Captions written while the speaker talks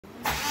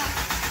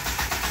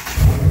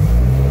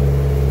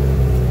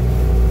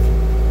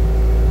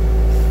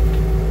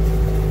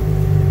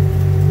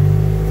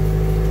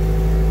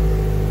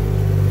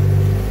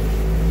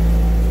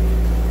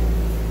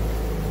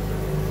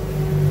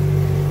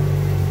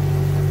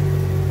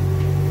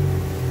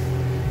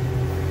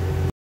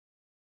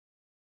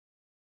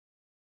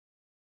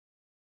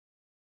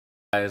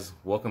Guys,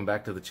 welcome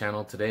back to the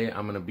channel. Today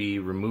I'm going to be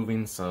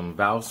removing some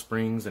valve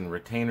springs and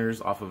retainers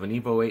off of an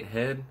Evo 8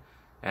 head,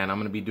 and I'm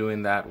going to be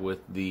doing that with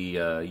the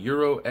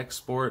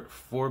Euroexport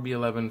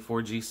 4B11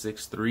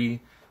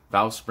 4G63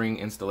 valve spring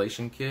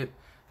installation kit.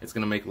 It's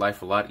going to make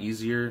life a lot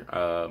easier.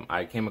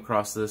 I came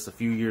across this a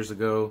few years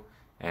ago,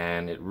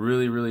 and it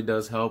really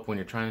does help when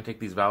you're trying to take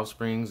these valve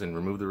springs and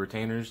remove the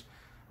retainers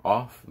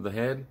off the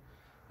head,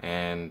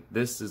 and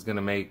this is going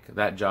to make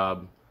that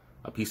job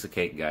a piece of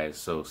cake, guys,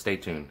 so stay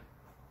tuned.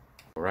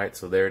 Alright,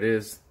 so there it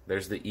is.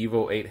 There's the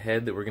Evo 8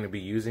 head that we're going to be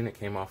using. It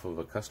came off of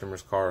a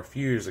customer's car a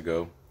few years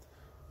ago.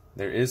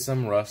 There is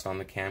some rust on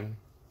the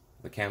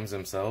cams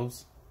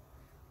themselves,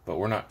 but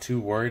we're not too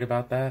worried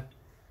about that.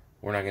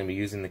 We're not going to be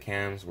using the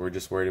cams. We're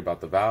just worried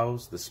about the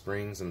valves, the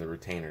springs, and the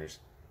retainers.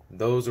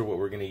 Those are what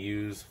we're going to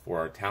use for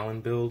our talon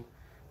build.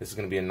 This is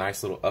going to be a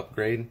nice little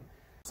upgrade.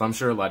 So I'm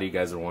sure a lot of you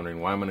guys are wondering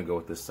why I'm going to go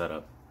with this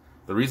setup.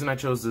 The reason I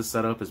chose this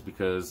setup is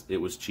because it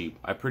was cheap.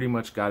 I pretty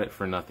much got it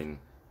for nothing.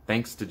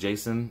 Thanks to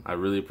Jason, I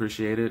really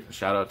appreciate it.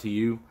 Shout out to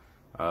you.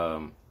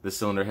 This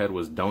cylinder head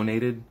was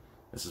donated.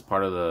 This is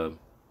part of the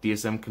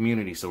DSM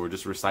community, so we're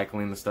just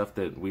recycling the stuff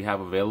that we have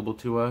available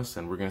to us,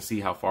 and we're going to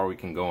see how far we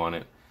can go on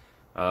it.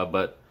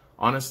 But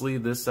honestly,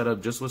 this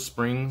setup just with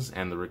springs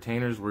and the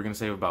retainers, we're going to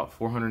save about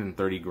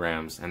 430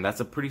 grams, and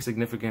that's a pretty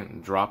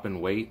significant drop in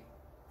weight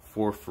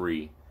for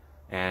free.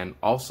 And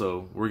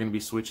also, we're going to be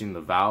switching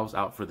the valves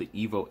out for the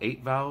Evo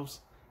 8 valves.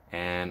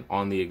 And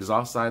on the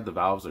exhaust side, the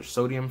valves are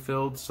sodium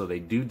filled, so they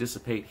do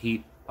dissipate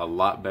heat a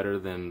lot better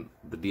than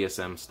the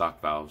DSM stock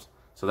valves.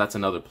 So that's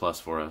another plus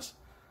for us.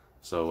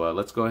 So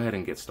let's go ahead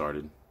and get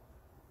started.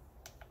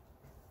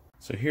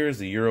 So here's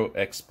the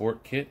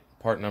Euroexport kit,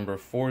 part number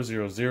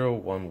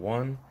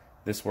 40011.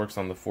 This works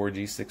on the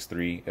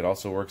 4G63. It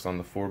also works on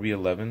the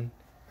 4B11.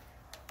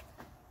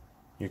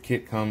 Your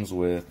kit comes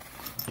with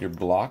your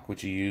block,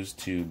 which you use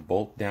to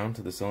bolt down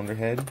to the cylinder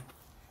head.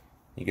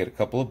 You get a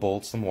couple of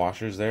bolts, some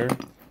washers there.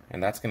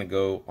 And that's going to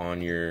go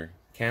on your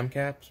cam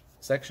cap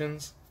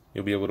sections.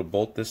 You'll be able to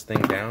bolt this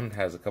thing down. It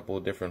has a couple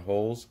of different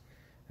holes.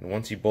 And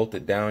once you bolt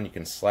it down, you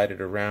can slide it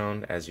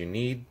around as you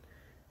need.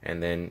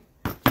 And then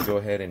you go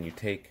ahead and you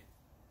take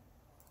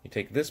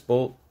this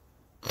bolt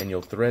and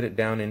you'll thread it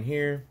down in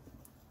here.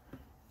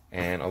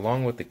 And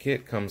along with the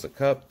kit comes a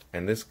cup.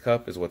 And this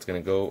cup is what's going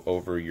to go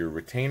over your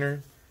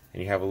retainer.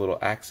 And you have a little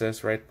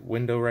access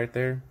window right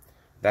there.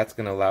 That's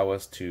going to allow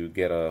us to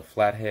get a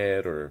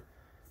flathead or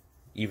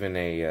even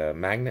a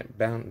magnet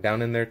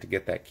down in there to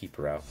get that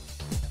keeper out.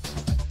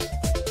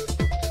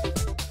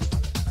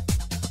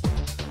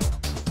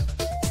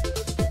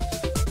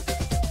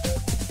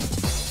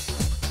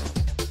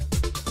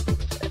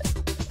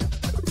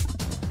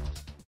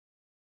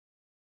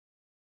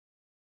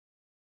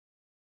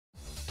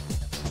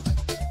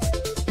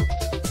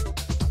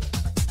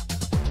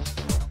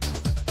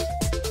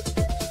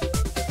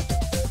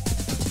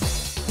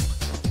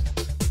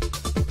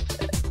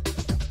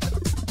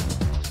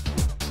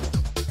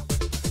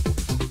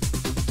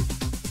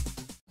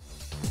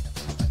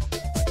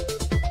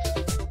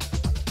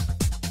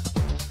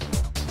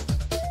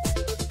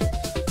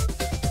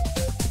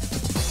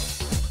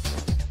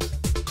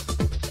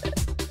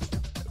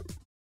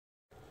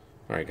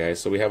 Alright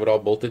guys, so we have it all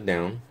bolted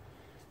down.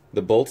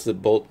 The bolts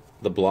that bolt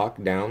the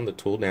block down, the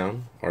tool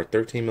down, are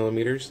 13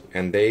 millimeters,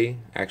 and they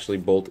actually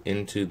bolt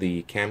into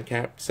the cam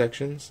cap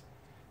sections,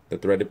 the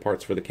threaded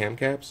parts for the cam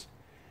caps.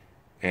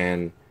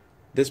 And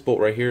this bolt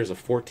right here is a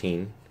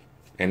 14,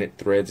 and it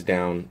threads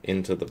down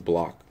into the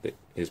block that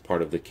is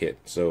part of the kit.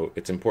 So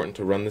it's important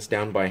to run this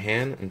down by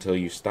hand until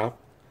you stop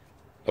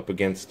up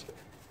against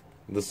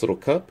this little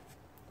cup,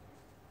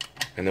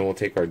 and then we'll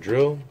take our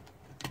drill,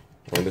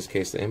 or in this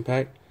case the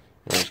impact.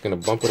 I'm just going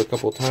to bump it a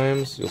couple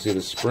times. You'll see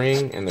the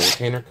spring and the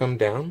retainer come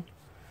down,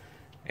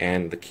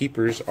 and the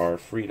keepers are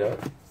freed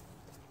up.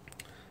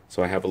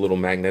 So I have a little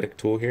magnetic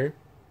tool here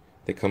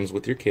that comes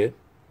with your kit.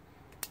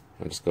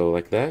 I'll just go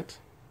like that,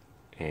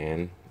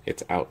 and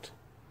it's out.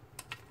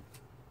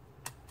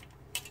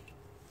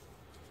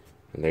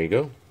 And there you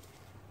go.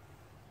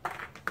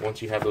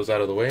 Once you have those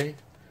out of the way,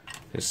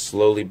 just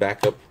slowly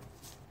back up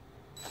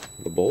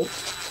the bolt,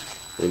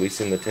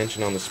 releasing the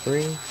tension on the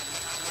spring.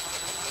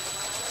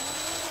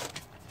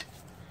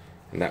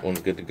 And that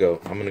one's good to go.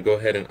 I'm going to go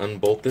ahead and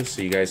unbolt this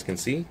so you guys can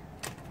see.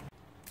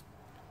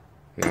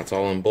 Now it's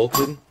all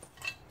unbolted,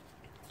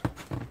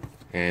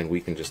 and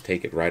we can just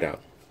take it right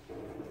out.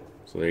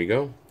 So there you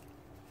go.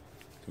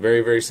 It's a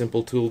very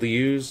simple tool to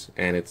use,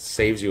 and it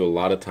saves you a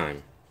lot of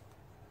time.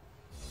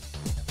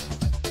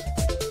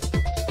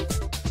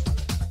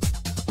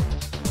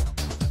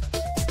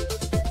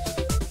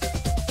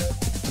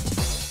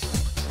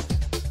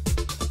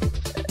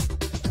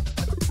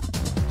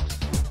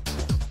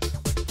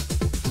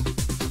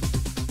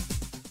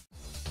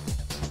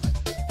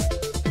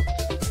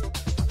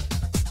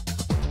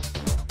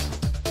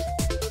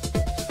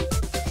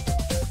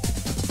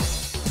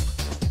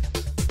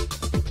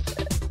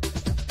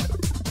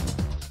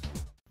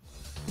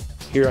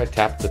 Here I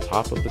tapped the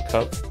top of the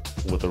cup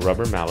with a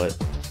rubber mallet.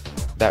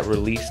 That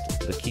released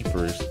the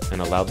keepers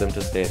and allowed them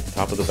to stay at the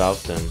top of the valve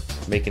stem,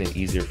 making it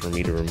easier for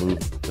me to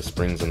remove the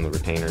springs and the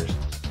retainers.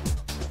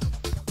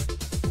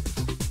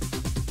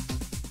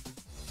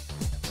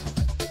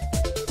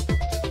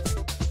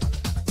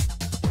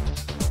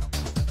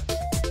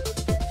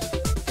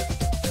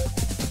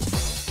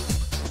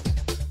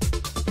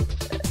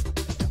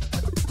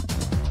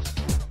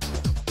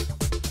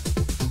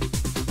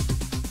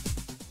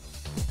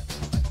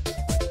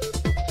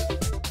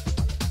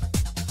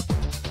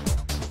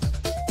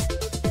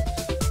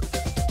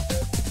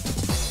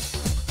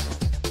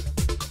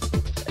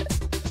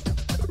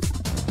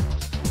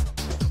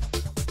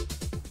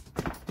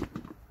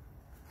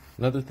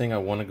 Another thing I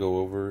want to go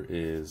over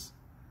is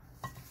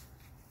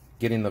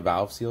getting the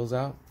valve seals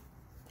out.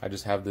 I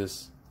just have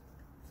this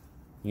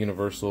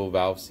universal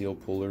valve seal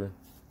puller.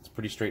 It's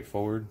pretty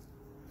straightforward,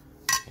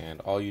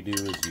 and all you do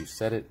is you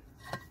set it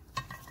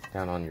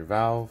down on your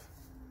valve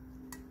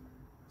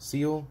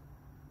seal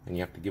and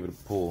you have to give it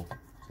a pull.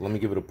 So let me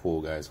give it a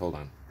pull, guys. Hold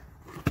on.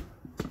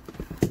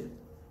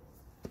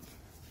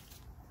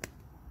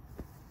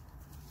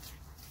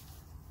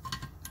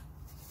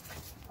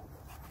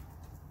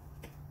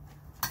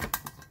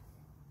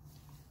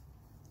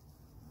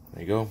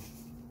 There you go.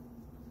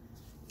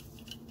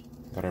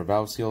 Got our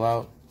valve seal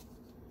out,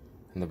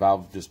 and the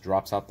valve just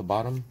drops out the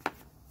bottom.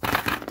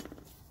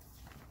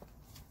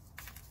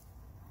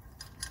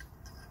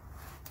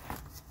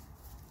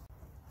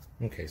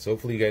 Okay, so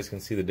hopefully you guys can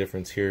see the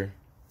difference here.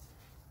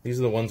 These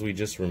are the ones we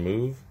just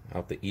removed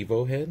out the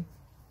Evo head.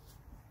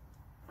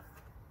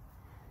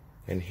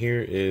 And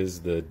here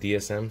is the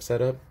DSM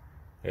setup.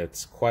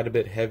 It's quite a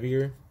bit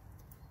heavier.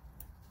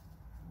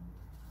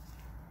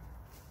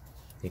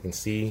 You can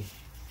see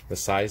the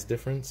size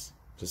difference,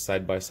 just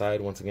side by side.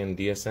 Once again,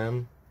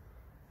 DSM,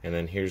 and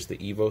then here's the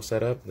Evo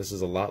setup. This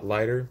is a lot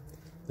lighter.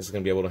 This is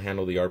going to be able to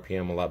handle the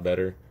RPM a lot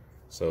better,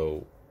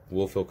 so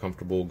we'll feel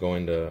comfortable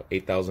going to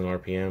 8,000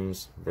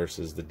 RPMs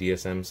versus the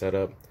DSM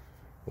setup.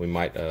 We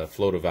might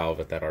float a valve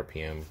at that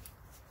RPM.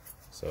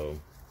 So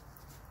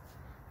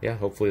yeah,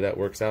 hopefully that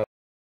works out.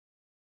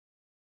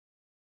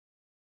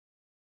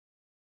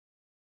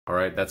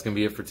 Alright, that's going to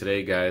be it for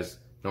today, guys.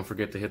 Don't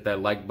forget to hit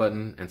that like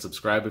button and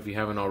subscribe if you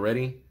haven't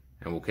already.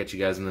 And we'll catch you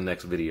guys in the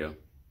next video.